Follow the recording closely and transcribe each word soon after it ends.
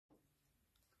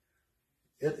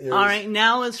It is. All right,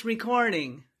 now it's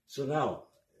recording. So now.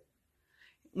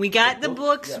 We got the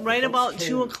books right the books about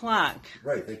 2 o'clock.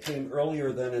 Right, they came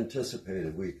earlier than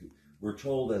anticipated. We were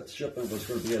told that shipment was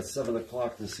going to be at 7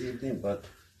 o'clock this evening, but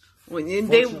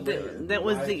that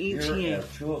was the ETA. Here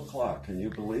at 2 o'clock. Can you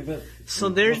believe it? So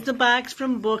there's the box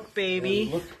from Book Baby.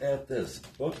 And look at this.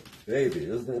 Book Baby.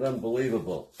 Isn't it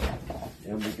unbelievable?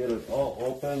 And we get it all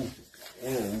open,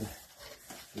 and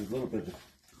a little bit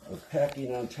of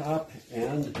packing on top,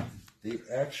 and the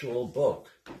actual book.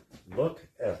 Look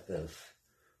at this.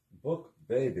 Book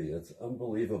Baby. It's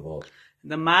unbelievable.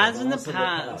 The Mods and the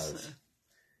Pods.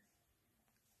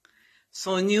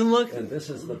 So when you look... And this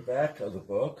is the back of the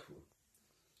book.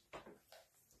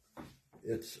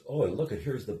 And look at,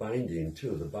 here's the binding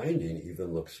too. The binding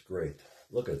even looks great.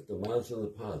 Look at the Mods and the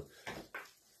Pods.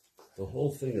 The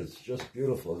whole thing is just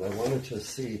beautiful. And I wanted to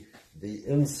see the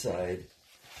inside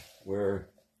where...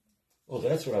 Oh,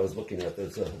 that's what I was looking at.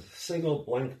 There's a single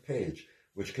blank page,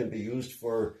 which can be used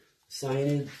for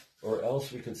signing, or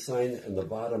else we could sign in the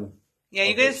bottom. Yeah,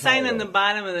 you could sign on the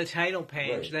bottom of the title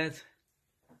page. Right.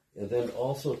 And then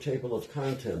also table of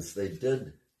contents. They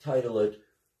did title it,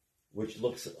 which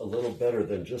looks a little better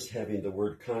than just having the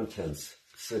word contents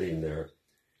sitting there.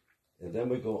 And then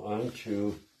we go on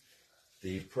to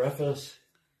the preface,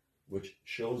 which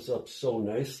shows up so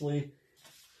nicely.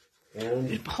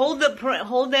 And hold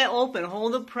that open.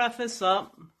 Hold the preface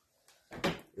up.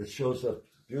 It shows up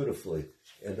beautifully.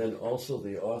 And then also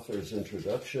the author's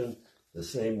introduction, the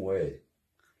same way.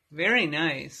 Very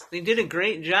nice. They did a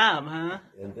great job, huh?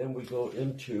 And then we go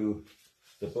into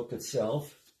the book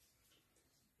itself.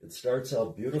 It starts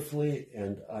out beautifully,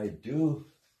 and I do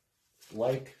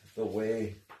like the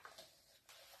way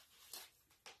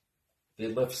they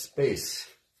left space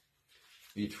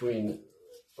between,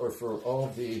 or for all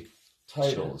the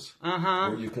titles,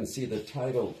 where you can see the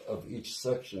title of each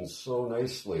section so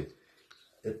nicely.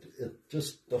 It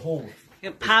just, the whole...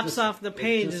 It pops off the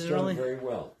page. It's just done very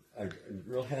well. I'm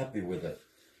real happy with it.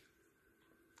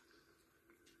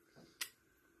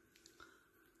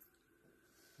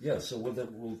 Yeah, so with it,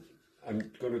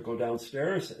 I'm going to go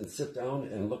downstairs and sit down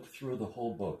and look through the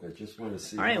whole book. I just want to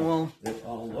see how it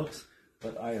all looks.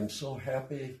 But I am so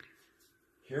happy.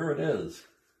 Here it is.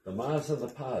 The Mods and the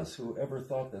Pods. Whoever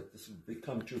thought that this would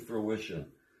come to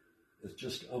fruition? It's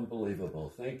just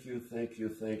unbelievable. Thank you, thank you,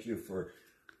 thank you for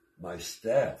my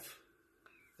staff.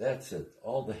 That's it.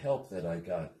 All the help that I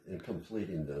got in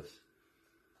completing this.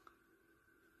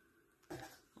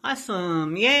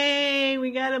 Awesome. Yay,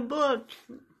 we got a book.